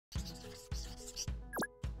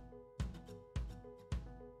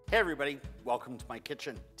Hey everybody, welcome to my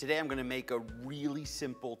kitchen. Today I'm gonna make a really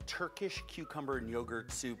simple Turkish cucumber and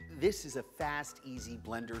yogurt soup. This is a fast, easy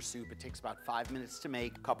blender soup. It takes about 5 minutes to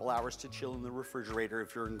make, a couple hours to chill in the refrigerator.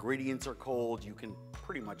 If your ingredients are cold, you can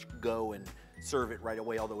pretty much go and serve it right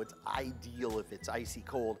away, although it's ideal if it's icy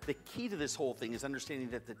cold. The key to this whole thing is understanding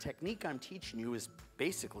that the technique I'm teaching you is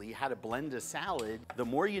basically how to blend a salad. The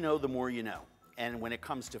more you know, the more you know. And when it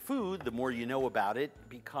comes to food, the more you know about it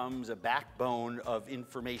becomes a backbone of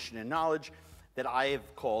information and knowledge that I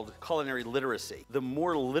have called culinary literacy. The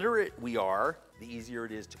more literate we are, the easier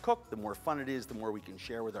it is to cook, the more fun it is, the more we can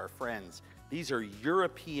share with our friends. These are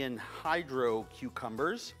European hydro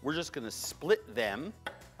cucumbers. We're just gonna split them.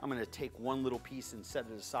 I'm gonna take one little piece and set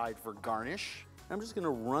it aside for garnish. I'm just gonna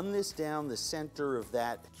run this down the center of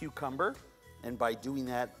that cucumber. And by doing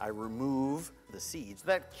that, I remove the seeds.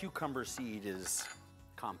 That cucumber seed is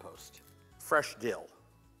compost. Fresh dill.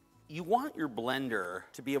 You want your blender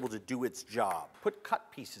to be able to do its job. Put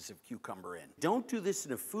cut pieces of cucumber in. Don't do this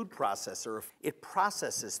in a food processor. It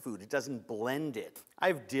processes food, it doesn't blend it. I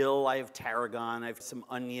have dill, I have tarragon, I have some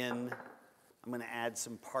onion. I'm gonna add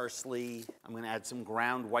some parsley. I'm gonna add some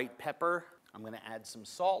ground white pepper. I'm gonna add some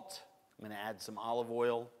salt. I'm gonna add some olive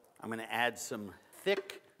oil. I'm gonna add some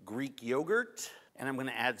thick Greek yogurt, and I'm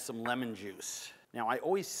gonna add some lemon juice. Now, I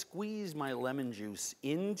always squeeze my lemon juice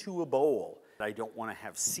into a bowl. I don't wanna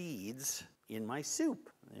have seeds in my soup.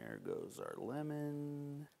 There goes our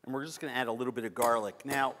lemon. And we're just gonna add a little bit of garlic.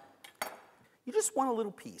 Now, you just want a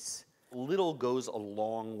little piece. Little goes a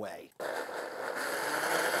long way.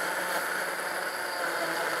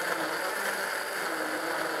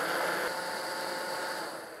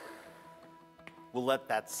 We'll let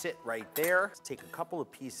that sit right there. Let's take a couple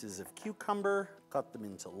of pieces of cucumber, cut them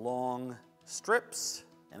into long strips,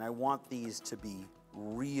 and I want these to be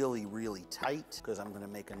really, really tight because I'm gonna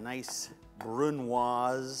make a nice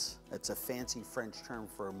brunoise. That's a fancy French term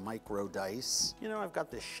for a micro dice. You know, I've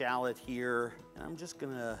got this shallot here, and I'm just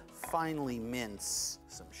gonna finely mince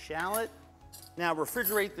some shallot. Now,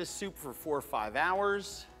 refrigerate this soup for 4 or 5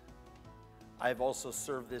 hours. I've also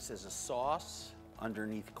served this as a sauce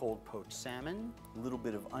underneath cold poached salmon, a little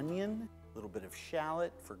bit of onion, a little bit of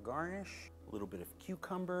shallot for garnish, a little bit of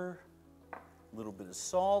cucumber, a little bit of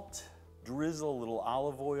salt, drizzle a little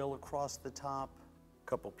olive oil across the top, a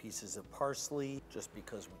couple pieces of parsley, just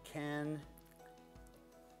because we can.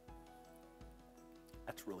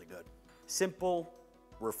 That's really good. Simple,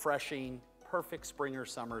 refreshing, perfect spring or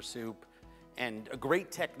summer soup, and a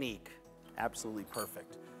great technique, absolutely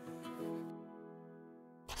perfect.